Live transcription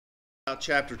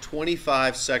Chapter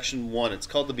 25, Section 1. It's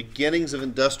called The Beginnings of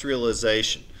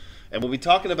Industrialization. And we'll be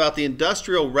talking about the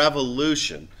Industrial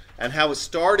Revolution and how it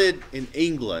started in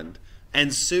England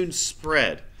and soon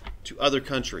spread to other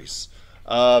countries.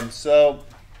 A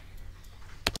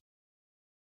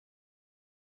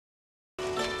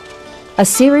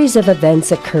series of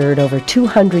events occurred over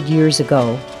 200 years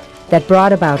ago that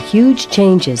brought about huge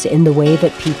changes in the way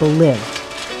that people lived.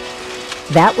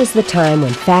 That was the time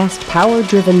when fast,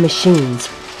 power-driven machines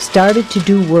started to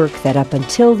do work that up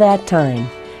until that time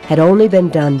had only been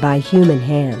done by human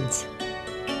hands.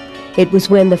 It was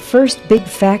when the first big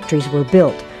factories were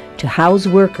built to house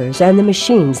workers and the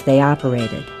machines they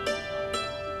operated.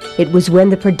 It was when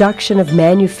the production of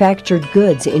manufactured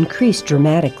goods increased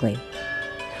dramatically.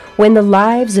 When the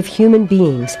lives of human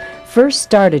beings first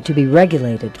started to be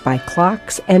regulated by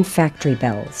clocks and factory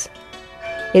bells.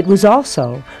 It was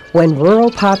also when rural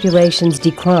populations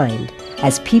declined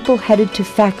as people headed to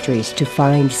factories to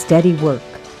find steady work,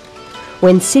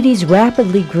 when cities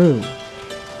rapidly grew,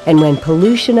 and when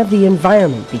pollution of the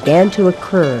environment began to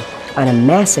occur on a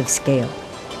massive scale.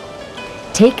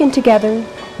 Taken together,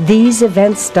 these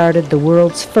events started the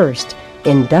world's first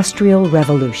industrial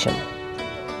revolution.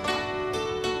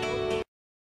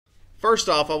 First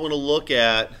off, I want to look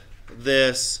at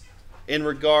this in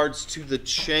regards to the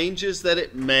changes that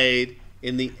it made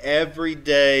in the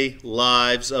everyday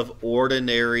lives of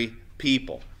ordinary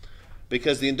people.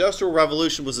 Because the Industrial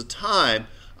Revolution was a time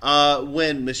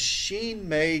when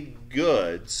machine-made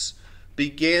goods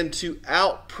began to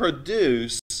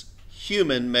outproduce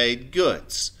human-made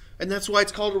goods. And that's why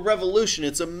it's called a revolution.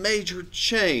 It's a major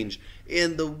change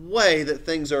in the way that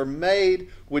things are made,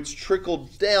 which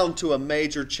trickled down to a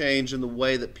major change in the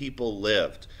way that people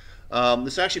lived.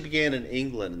 This actually began in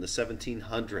England in the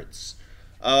 1700s.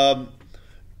 And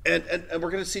we're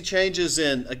going to see changes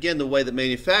in, again, the way that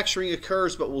manufacturing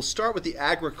occurs, but we'll start with the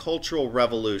agricultural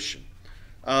revolution.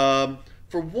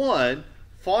 For one,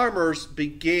 farmers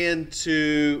began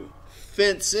to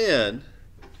fence in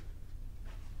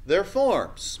their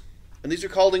farms. And these are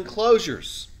called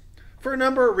enclosures for a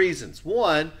number of reasons.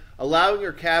 One, allowing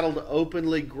your cattle to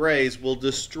openly graze will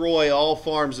destroy all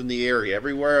farms in the area.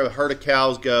 Everywhere a herd of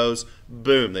cows goes,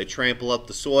 boom, they trample up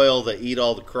the soil, they eat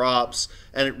all the crops,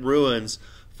 and it ruins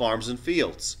farms and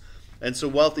fields. And so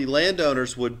wealthy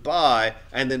landowners would buy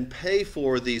and then pay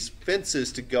for these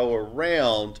fences to go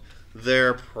around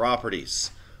their properties.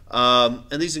 And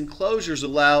these enclosures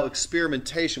allow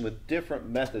experimentation with different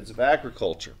methods of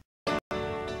agriculture.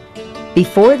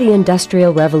 Before the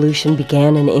Industrial Revolution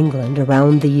began in England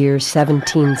around the year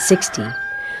 1760,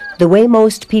 the way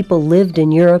most people lived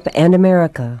in Europe and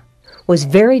America was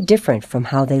very different from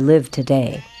how they live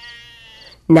today.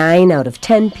 9 out of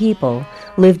 10 people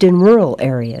lived in rural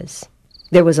areas.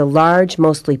 There was a large,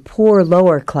 mostly poor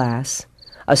lower class,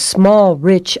 a small,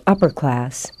 rich upper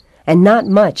class, and not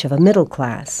much of a middle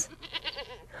class.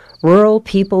 Rural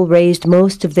people raised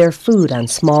most of their food on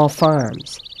small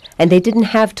farms, and they didn't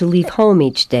have to leave home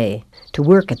each day to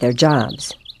work at their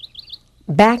jobs.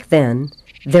 Back then,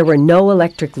 there were no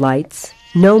electric lights,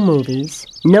 no movies,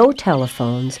 no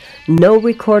telephones, no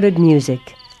recorded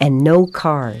music, and no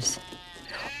cars.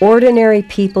 Ordinary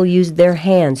people used their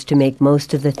hands to make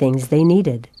most of the things they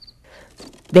needed.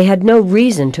 They had no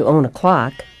reason to own a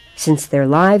clock, since their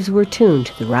lives were tuned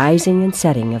to the rising and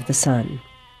setting of the sun.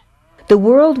 The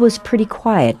world was pretty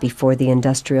quiet before the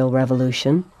Industrial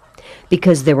Revolution,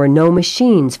 because there were no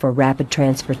machines for rapid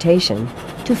transportation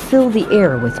to fill the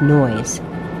air with noise.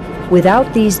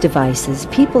 Without these devices,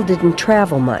 people didn't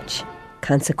travel much.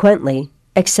 Consequently,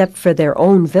 except for their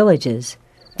own villages,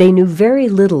 they knew very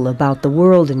little about the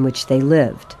world in which they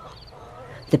lived.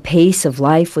 The pace of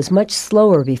life was much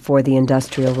slower before the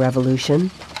Industrial Revolution,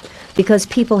 because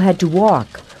people had to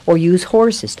walk or use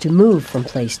horses to move from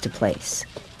place to place.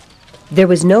 There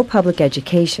was no public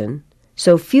education,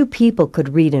 so few people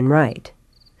could read and write.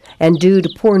 And due to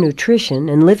poor nutrition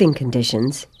and living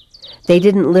conditions, they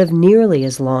didn't live nearly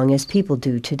as long as people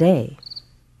do today.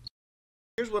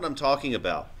 Here's what I'm talking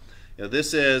about.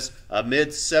 This is a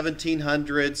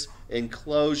mid-1700s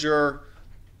enclosure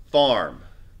farm.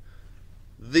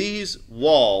 These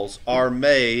walls are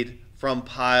made from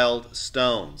piled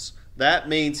stones. That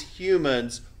means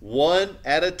humans, one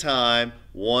at a time,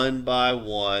 one by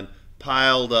one,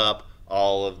 piled up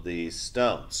all of these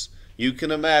stones. You can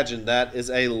imagine that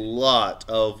is a lot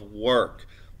of work.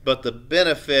 But the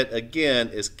benefit, again,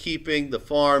 is keeping the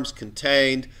farms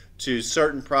contained to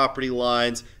certain property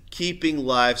lines, keeping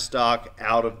livestock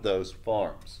out of those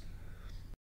farms.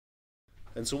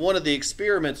 And so one of the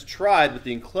experiments tried with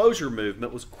the enclosure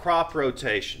movement was crop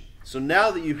rotation. So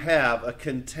now that you have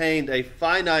a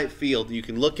finite field that you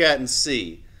can look at and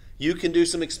see, you can do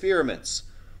some experiments.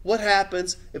 What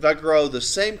happens if I grow the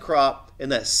same crop in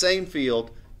that same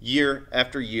field year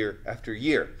after year after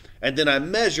year? And then I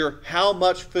measure how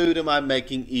much food am I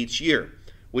making each year,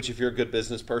 which if you're a good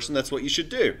business person, that's what you should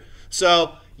do.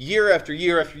 So year after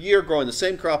year after year, growing the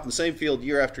same crop in the same field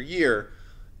year after year,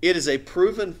 it is a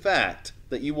proven fact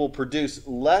that you will produce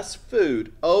less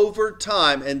food over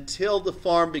time until the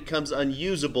farm becomes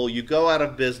unusable. You go out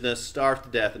of business, starve to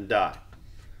death, and die.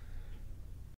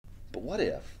 But what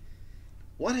if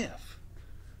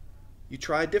you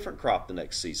try a different crop the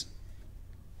next season?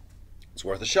 It's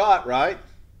worth a shot, right?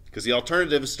 Because the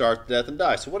alternative is starve to death and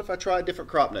die. So what if I try a different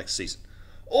crop next season?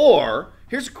 Or,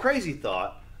 here's a crazy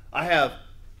thought. I have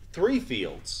 3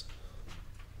 fields,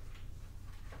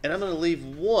 and I'm going to leave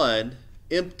one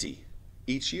empty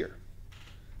each year.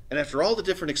 And after all the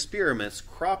different experiments,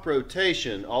 crop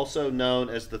rotation, also known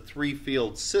as the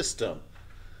 3-field system,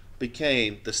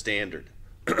 became the standard.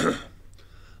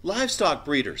 Livestock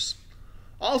breeders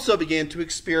also began to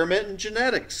experiment in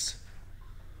genetics.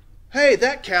 Hey,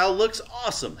 that cow looks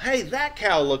awesome. Hey, that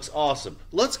cow looks awesome.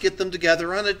 Let's get them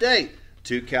together on a date.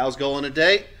 2 cows go on a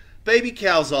date. Baby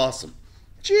cow's awesome.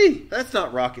 Gee, that's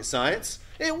not rocket science.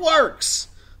 It works.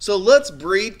 So let's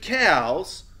breed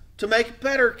cows to make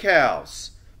better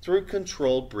cows through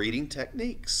controlled breeding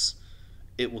techniques.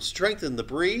 It will strengthen the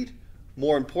breed.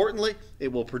 More importantly,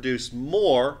 it will produce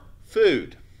more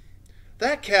food.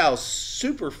 That cow's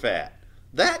super fat.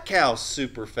 That cow's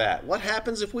super fat. What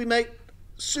happens if we make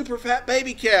super fat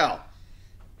baby cow?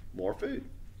 More food.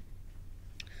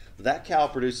 That cow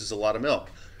produces a lot of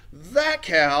milk. That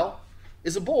cow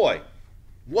is a boy.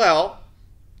 Well,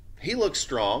 he looks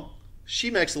strong.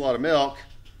 She makes a lot of milk.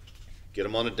 Get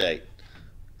him on a date.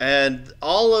 And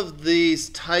all of these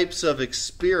types of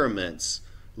experiments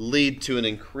lead to an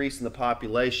increase in the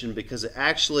population because it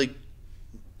actually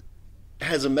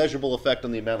has a measurable effect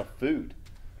on the amount of food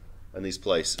in these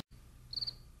places.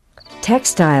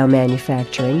 Textile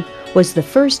manufacturing was the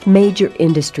first major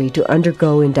industry to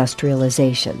undergo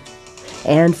industrialization,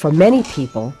 and for many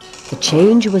people, the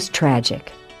change was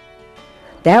tragic.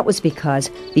 That was because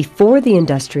before the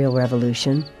Industrial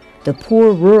Revolution, the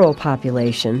poor rural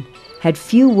population had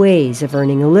few ways of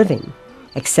earning a living,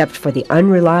 except for the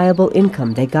unreliable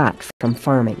income they got from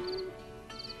farming.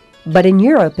 But in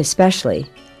Europe especially,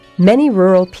 many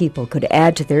rural people could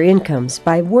add to their incomes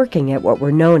by working at what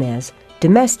were known as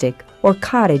domestic or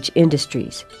cottage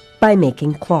industries, by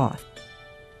making cloth.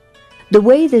 The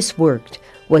way this worked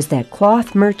was that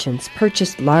cloth merchants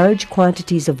purchased large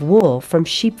quantities of wool from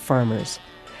sheep farmers,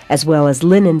 as well as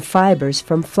linen fibers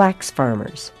from flax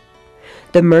farmers.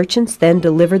 The merchants then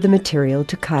delivered the material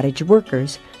to cottage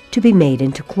workers to be made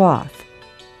into cloth.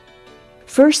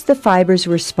 First, the fibers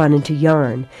were spun into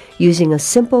yarn using a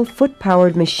simple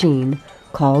foot-powered machine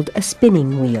called a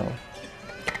spinning wheel.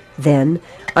 Then,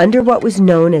 under what was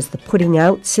known as the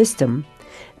putting-out system,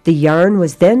 the yarn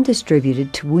was then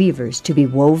distributed to weavers to be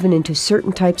woven into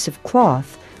certain types of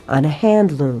cloth on a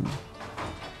hand loom.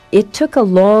 It took a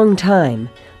long time,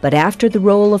 but after the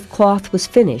roll of cloth was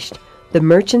finished, the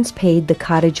merchants paid the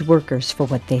cottage workers for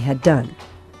what they had done.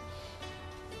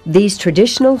 These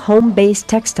traditional home-based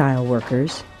textile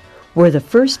workers were the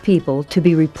first people to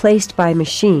be replaced by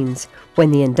machines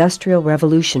when the Industrial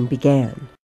Revolution began.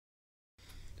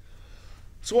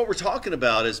 So what we're talking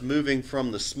about is moving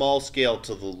from the small scale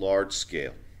to the large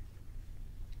scale.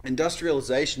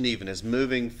 Industrialization even is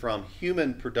moving from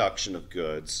human production of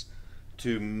goods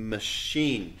to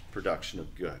machine production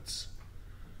of goods.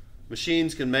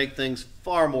 Machines can make things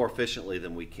far more efficiently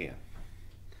than we can.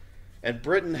 And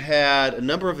Britain had a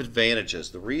number of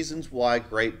advantages, the reasons why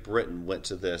Great Britain went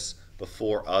to this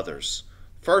before others.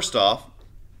 First off,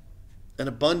 an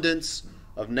abundance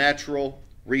of natural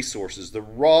resources, the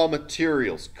raw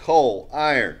materials, coal,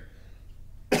 iron,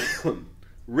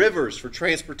 rivers for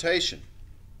transportation,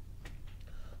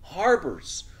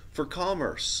 harbors for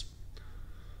commerce,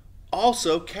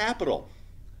 also capital.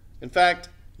 In fact,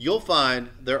 you'll find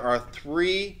there are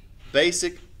 3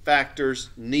 basic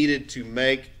factors needed to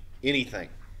make anything.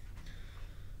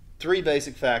 3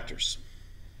 basic factors.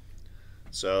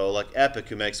 So like Epic,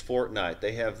 who makes Fortnite,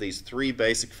 they have these 3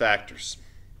 basic factors.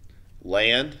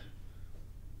 Land.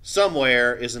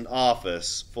 Somewhere is an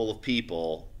office full of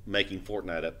people making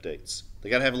Fortnite updates. They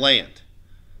got to have land.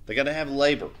 They got to have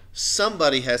labor.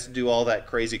 Somebody has to do all that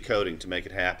crazy coding to make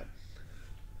it happen.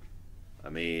 I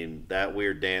mean, that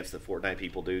weird dance that Fortnite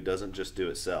people do doesn't just do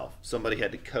itself. Somebody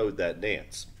had to code that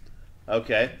dance.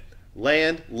 Okay.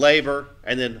 Land, labor,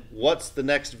 and then what's the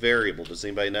next variable? Does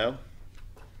anybody know?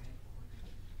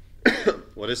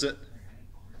 What is it?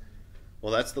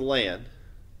 Well, that's the land.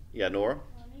 Yeah, Nora?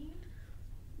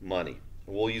 Money.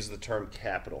 We'll use the term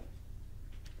capital.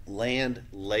 Land,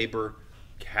 labor,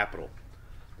 capital.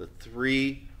 The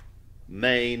three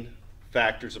main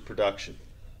factors of production.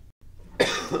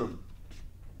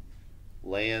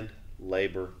 Land,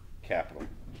 labor, capital.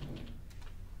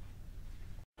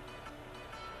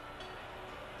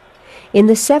 In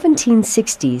the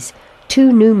 1760s,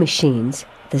 two new machines,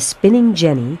 the spinning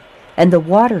jenny and the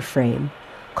water frame,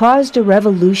 caused a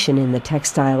revolution in the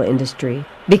textile industry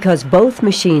because both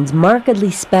machines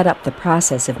markedly sped up the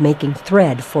process of making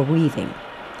thread for weaving.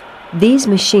 These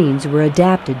machines were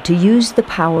adapted to use the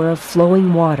power of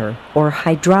flowing water, or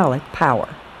hydraulic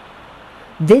power.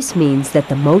 This means that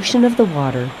the motion of the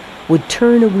water would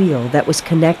turn a wheel that was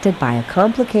connected by a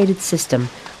complicated system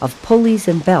of pulleys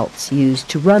and belts used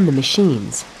to run the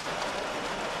machines.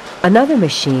 Another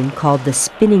machine, called the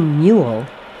spinning mule,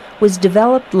 was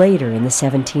developed later in the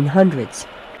 1700s.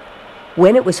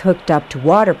 When it was hooked up to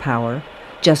water power,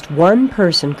 just one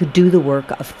person could do the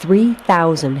work of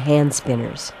 3,000 hand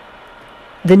spinners.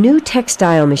 The new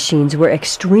textile machines were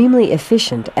extremely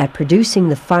efficient at producing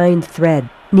the fine thread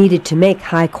needed to make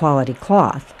high-quality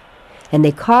cloth, and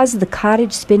they caused the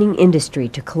cottage spinning industry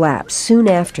to collapse soon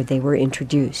after they were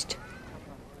introduced.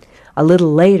 A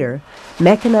little later,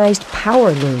 mechanized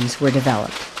power looms were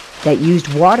developed that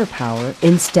used water power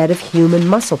instead of human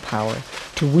muscle power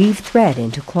to weave thread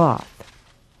into cloth.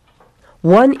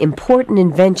 One important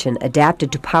invention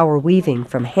adapted to power weaving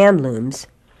from hand looms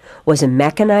was a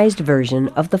mechanized version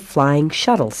of the flying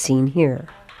shuttle seen here.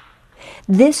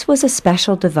 This was a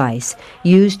special device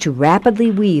used to rapidly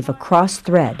weave across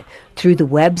thread through the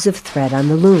webs of thread on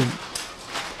the loom.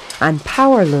 On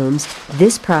power looms,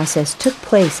 this process took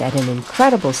place at an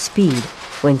incredible speed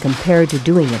when compared to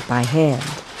doing it by hand.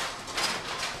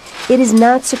 It is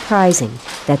not surprising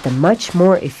that the much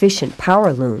more efficient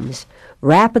power looms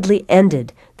rapidly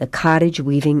ended the cottage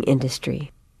weaving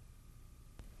industry.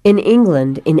 In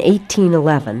England in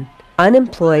 1811,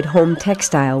 unemployed home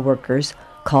textile workers,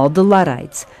 called the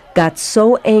Luddites, got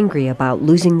so angry about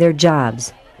losing their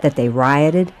jobs that they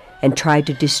rioted and tried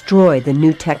to destroy the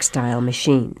new textile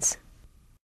machines.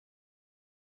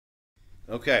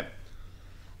 Okay,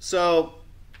 so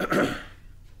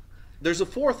there's a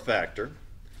fourth factor.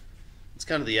 It's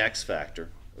kind of the X factor.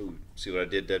 Ooh, see what I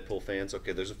did, Deadpool fans?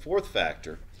 Okay, there's a fourth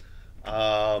factor.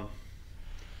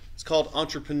 It's called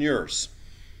entrepreneurs.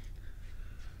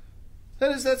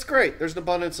 That's great. There's an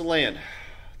abundance of land.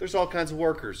 There's all kinds of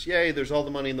workers. Yay, there's all the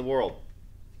money in the world.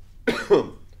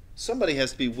 Somebody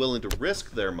has to be willing to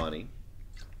risk their money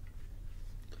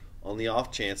on the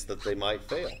off chance that they might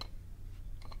fail.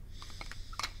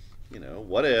 You know,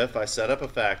 what if I set up a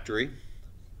factory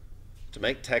to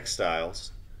make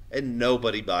textiles and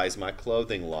nobody buys my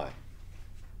clothing line?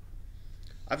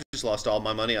 I've just lost all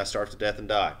my money. I starve to death and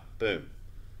die. Boom.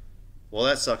 Well,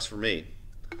 that sucks for me.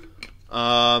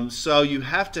 So you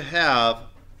have to have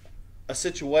a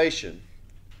situation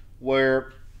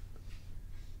where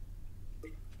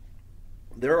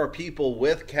there are people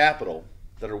with capital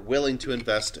that are willing to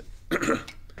invest it.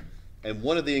 And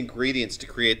one of the ingredients to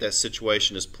create that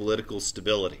situation is political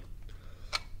stability.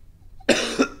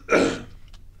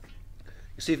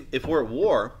 You see, if we're at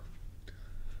war,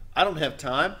 I don't have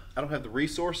time, I don't have the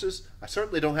resources, I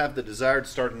certainly don't have the desire to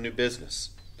start a new business.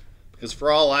 Because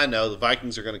for all I know, the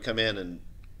Vikings are going to come in and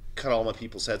cut all my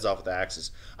people's heads off with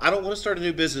axes. I don't want to start a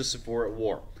new business if we're at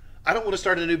war. I don't want to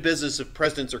start a new business if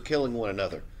presidents are killing one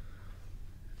another.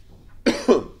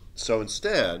 So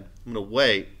instead, I'm going to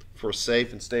wait for a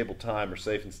safe and stable time or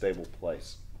safe and stable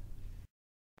place.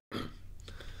 And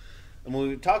when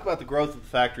we talk about the growth of the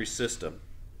factory system,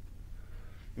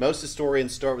 most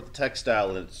historians start with the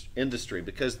textile industry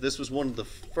because this was one of the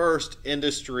first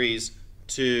industries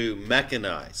to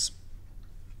mechanize.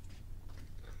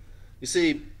 You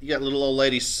see, you got little old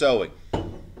lady sewing.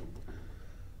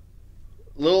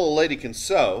 Little old lady can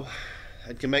sew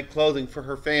and can make clothing for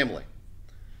her family.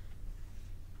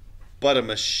 But a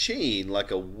machine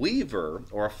like a weaver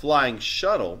or a flying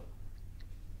shuttle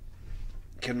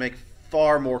can make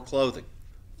far more clothing,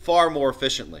 far more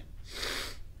efficiently.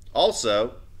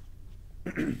 Also,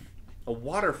 a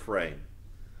water frame.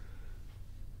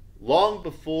 Long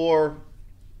before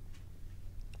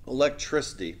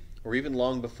electricity, or even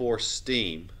long before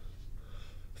steam,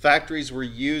 factories were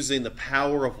using the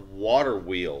power of water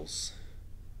wheels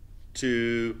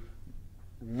to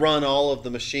run all of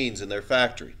the machines in their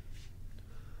factory.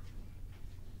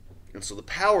 And so the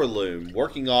power loom,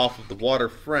 working off of the water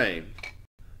frame,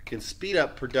 can speed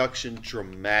up production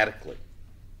dramatically.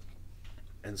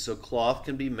 And so cloth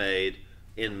can be made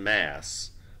in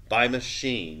mass by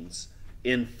machines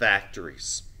in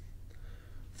factories.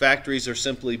 Factories are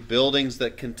simply buildings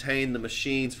that contain the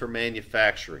machines for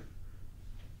manufacturing.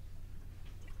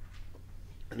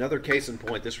 Another case in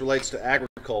point, this relates to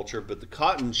agriculture, but the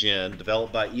cotton gin,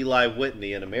 developed by Eli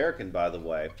Whitney, an American by the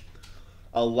way,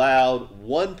 allowed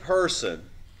one person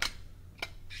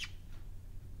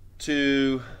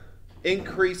to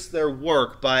increase their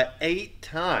work by 8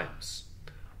 times.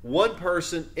 One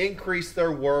person increased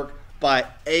their work by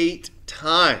 8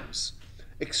 times.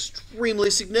 Extremely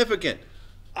significant.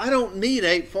 I don't need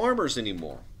 8 farmers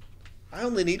anymore. I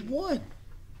only need 1.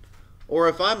 Or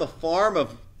if I'm a farm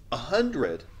of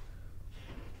 100,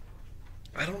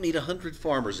 I don't need 100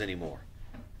 farmers anymore.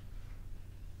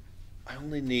 I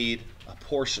only need a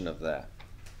portion of that.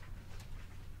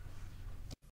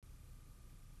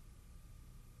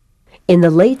 In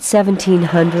the late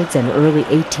 1700s and early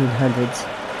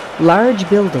 1800s, large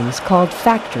buildings called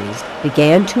factories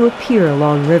began to appear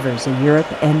along rivers in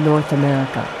Europe and North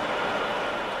America.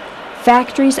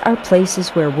 Factories are places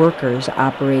where workers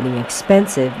operating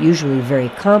expensive, usually very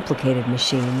complicated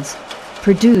machines,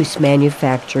 produce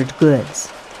manufactured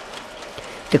goods.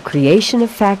 The creation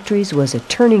of factories was a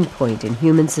turning point in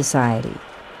human society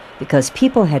because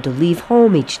people had to leave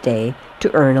home each day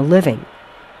to earn a living.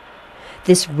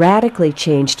 This radically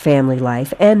changed family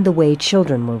life and the way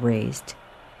children were raised.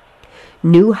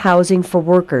 New housing for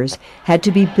workers had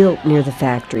to be built near the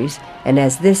factories, and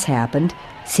as this happened,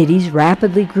 cities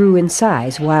rapidly grew in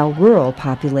size while rural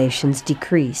populations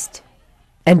decreased.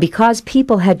 And because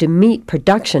people had to meet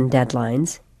production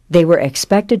deadlines, they were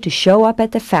expected to show up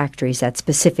at the factories at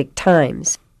specific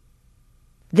times.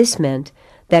 This meant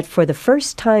that for the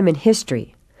first time in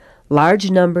history, large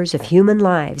numbers of human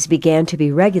lives began to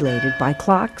be regulated by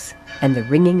clocks and the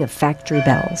ringing of factory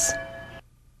bells.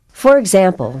 For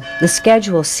example, the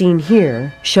schedule seen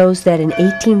here shows that in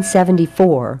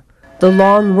 1874, the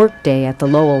long workday at the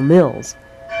Lowell Mills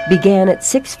began at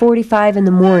 6:45 in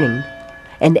the morning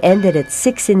and ended at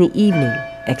 6 in the evening,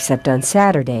 except on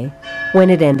Saturday, when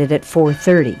it ended at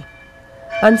 4:30.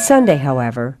 On Sunday,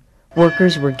 however,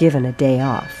 workers were given a day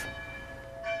off.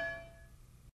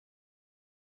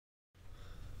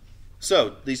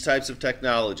 So, these types of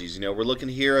technologies, we're looking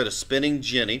here at a spinning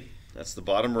jenny. That's the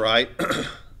bottom right.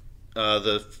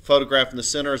 The photograph in the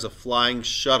center is a flying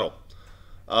shuttle.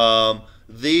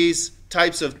 These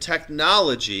types of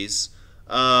technologies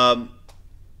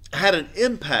had an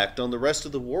impact on the rest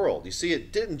of the world. You see,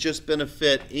 it didn't just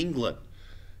benefit England.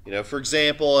 For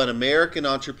example, an American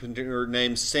entrepreneur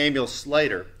named Samuel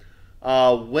Slater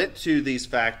went to these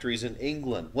factories in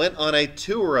England, went on a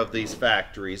tour of these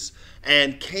factories,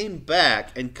 and came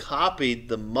back and copied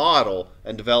the model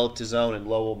and developed his own in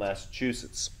Lowell,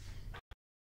 Massachusetts.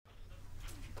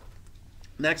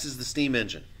 Next is the steam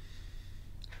engine.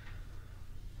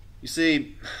 You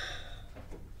see,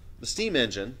 the steam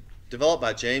engine, developed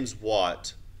by James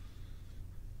Watt,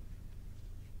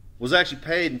 was actually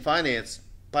paid and financed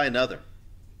by another,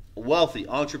 a wealthy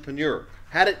entrepreneur.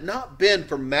 Had it not been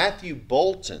for Matthew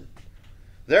Boulton,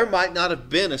 there might not have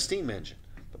been a steam engine.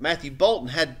 But Matthew Boulton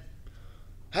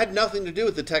had nothing to do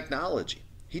with the technology.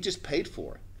 He just paid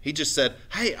for it. He just said,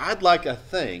 hey, I'd like a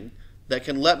thing that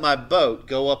can let my boat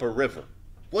go up a river.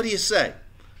 What do you say?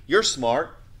 You're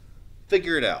smart.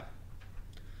 Figure it out.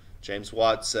 James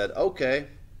Watt said, okay,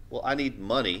 well, I need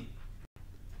money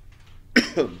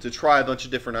to try a bunch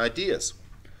of different ideas.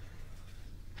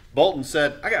 Boulton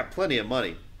said, I got plenty of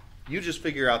money. You just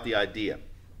figure out the idea.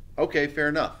 Okay, fair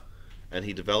enough. And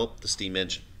he developed the steam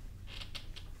engine.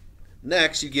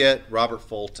 Next, you get Robert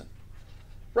Fulton.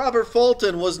 Robert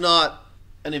Fulton was not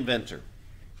an inventor.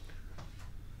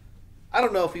 I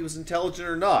don't know if he was intelligent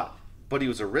or not, but he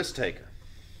was a risk taker.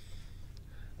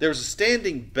 There was a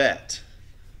standing bet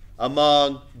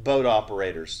among boat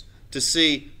operators to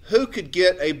see who could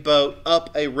get a boat up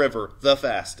a river the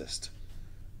fastest.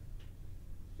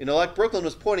 Like Brooklyn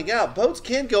was pointing out, boats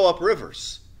can go up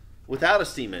rivers without a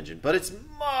steam engine, but it's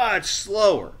much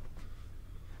slower.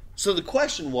 So the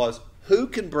question was, who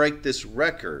can break this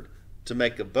record to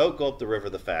make a boat go up the river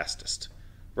the fastest?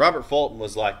 Robert Fulton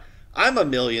was like, I'm a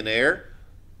millionaire.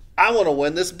 I want to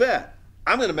win this bet.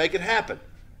 I'm going to make it happen.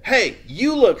 Hey,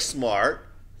 you look smart.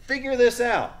 Figure this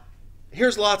out.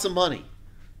 Here's lots of money.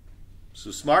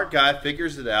 So smart guy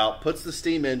figures it out, puts the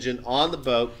steam engine on the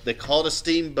boat. They call it a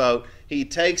steamboat. He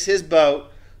takes his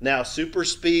boat, now super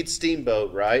speed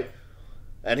steamboat, right?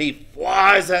 And he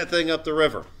flies that thing up the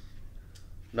river.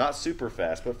 Not super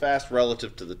fast, but fast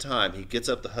relative to the time. He gets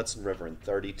up the Hudson River in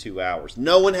 32 hours.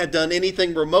 No one had done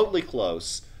anything remotely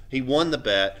close. He won the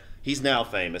bet. He's now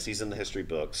famous. He's in the history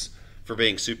books. for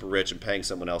being super rich and paying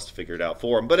someone else to figure it out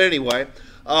for him. But anyway,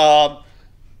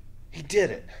 he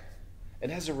did it.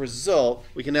 And as a result,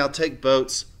 we can now take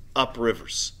boats up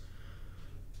rivers.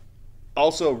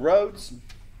 Also, roads.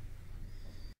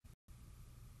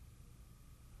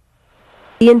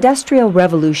 The Industrial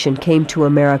Revolution came to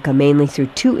America mainly through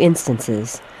two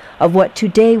instances of what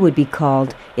today would be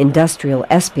called industrial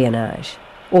espionage,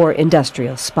 or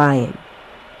industrial spying.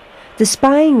 The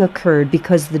spying occurred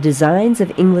because the designs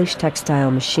of English textile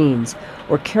machines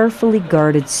were carefully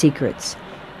guarded secrets.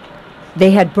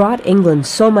 They had brought England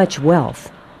so much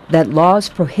wealth that laws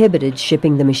prohibited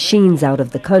shipping the machines out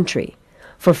of the country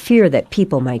for fear that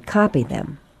people might copy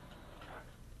them.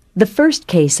 The first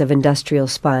case of industrial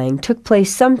spying took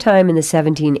place sometime in the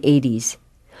 1780s,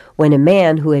 when a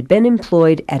man who had been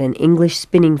employed at an English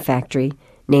spinning factory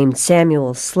named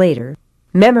Samuel Slater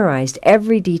memorized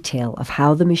every detail of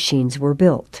how the machines were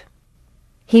built.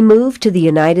 He moved to the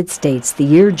United States the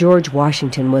year George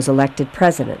Washington was elected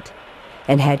president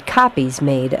and had copies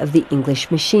made of the English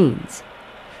machines.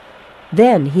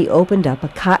 Then he opened up a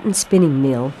cotton spinning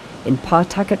mill in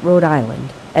Pawtucket, Rhode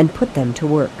Island, and put them to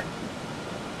work.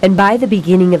 And by the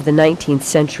beginning of the 19th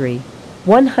century,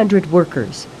 100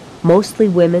 workers, mostly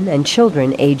women and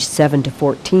children aged 7 to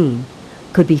 14,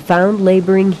 could be found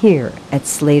laboring here at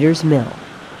Slater's mill.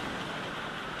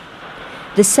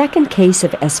 The second case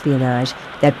of espionage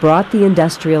that brought the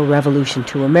Industrial Revolution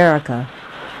to America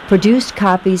produced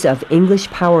copies of English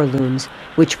power looms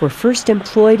which were first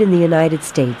employed in the United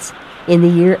States in the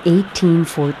year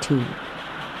 1814.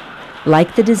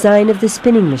 Like the design of the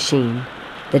spinning machine,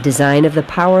 the design of the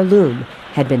power loom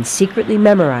had been secretly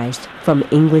memorized from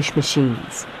English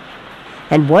machines.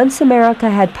 And once America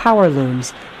had power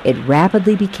looms, it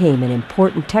rapidly became an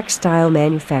important textile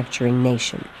manufacturing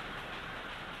nation.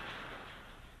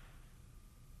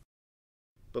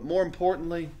 But more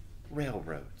importantly,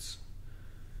 railroads.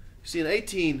 You see, in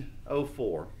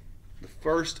 1804, the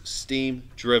first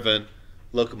steam-driven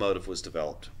locomotive was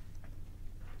developed.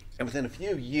 And within a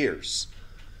few years,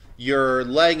 you're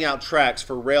laying out tracks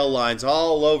for rail lines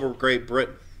all over Great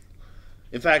Britain.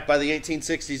 In fact, by the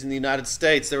 1860s in the United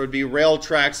States, there would be rail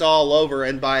tracks all over,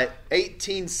 and by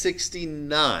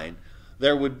 1869,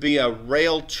 there would be a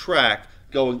rail track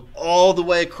going all the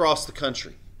way across the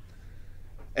country.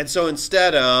 And so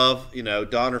instead of,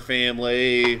 Donner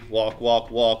family, walk, walk,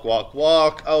 walk, walk,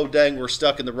 walk, oh dang, we're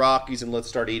stuck in the Rockies and let's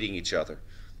start eating each other.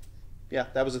 Yeah,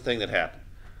 that was the thing that happened.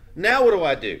 Now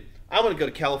what do? I want to go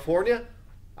to California.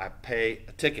 I pay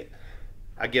a ticket.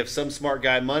 I give some smart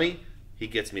guy money. He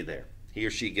gets me there. He or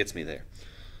she gets me there.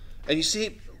 And you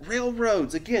see,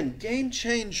 railroads, again, game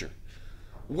changer.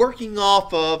 Working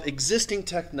off of existing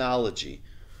technology.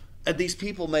 And these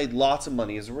people made lots of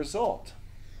money as a result.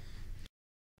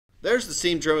 There's the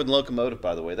steam-driven locomotive,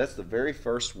 by the way. That's the very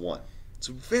first one.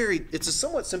 It's a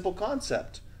somewhat simple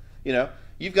concept.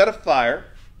 You've got a fire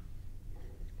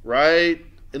right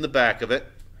in the back of it.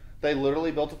 They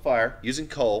literally built a fire using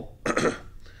coal.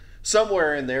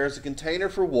 Somewhere in there is a container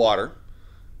for water.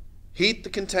 Heat the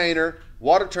container,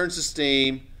 water turns to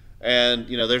steam, and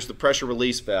there's the pressure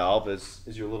release valve is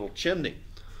your little chimney.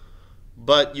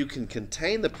 But you can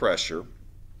contain the pressure,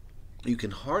 you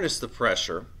can harness the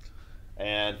pressure,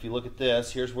 and if you look at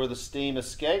this, here's where the steam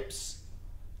escapes,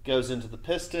 goes into the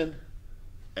piston,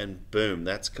 and boom,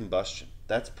 that's combustion.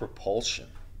 That's propulsion.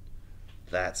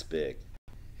 That's big.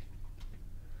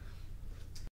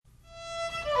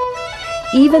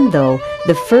 Even though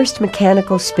the first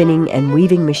mechanical spinning and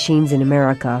weaving machines in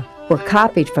America were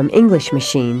copied from English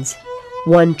machines,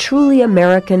 one truly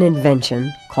American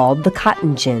invention, called the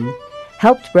cotton gin,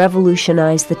 helped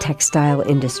revolutionize the textile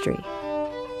industry.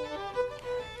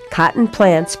 Cotton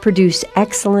plants produce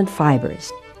excellent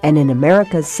fibers, and in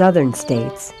America's southern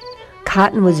states,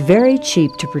 cotton was very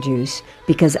cheap to produce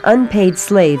because unpaid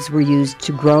slaves were used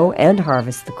to grow and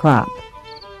harvest the crop.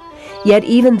 Yet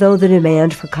even though the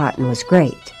demand for cotton was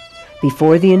great,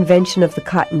 before the invention of the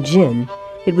cotton gin,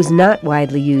 it was not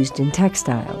widely used in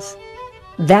textiles.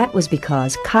 That was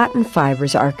because cotton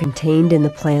fibers are contained in the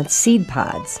plant's seed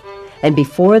pods, and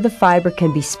before the fiber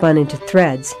can be spun into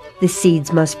threads, the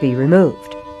seeds must be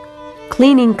removed.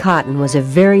 Cleaning cotton was a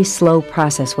very slow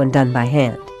process when done by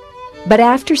hand. But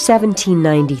after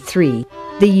 1793,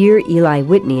 the year Eli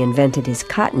Whitney invented his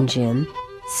cotton gin,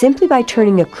 simply by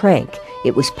turning a crank,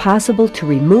 it was possible to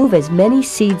remove as many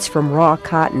seeds from raw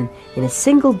cotton in a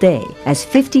single day as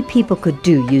 50 people could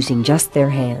do using just their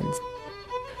hands.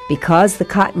 Because the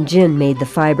cotton gin made the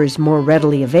fibers more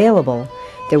readily available,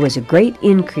 there was a great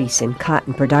increase in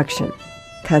cotton production.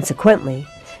 Consequently,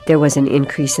 there was an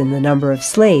increase in the number of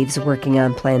slaves working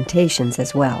on plantations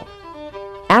as well.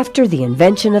 After the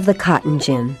invention of the cotton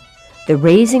gin, the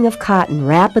raising of cotton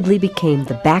rapidly became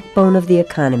the backbone of the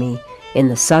economy in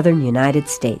the southern United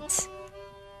States.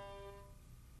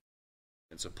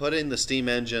 And so putting the steam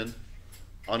engine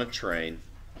on a train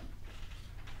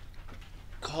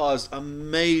caused a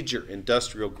major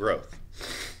industrial growth.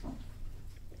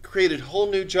 Created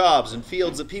whole new jobs in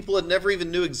fields that people had never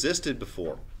even knew existed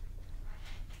before.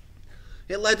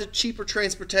 It led to cheaper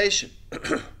transportation.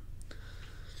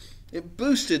 It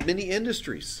boosted many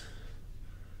industries.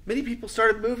 Many people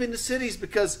started moving to cities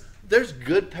because there's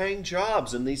good paying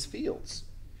jobs in these fields.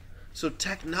 So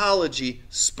technology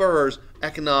spurs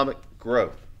economic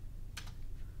growth.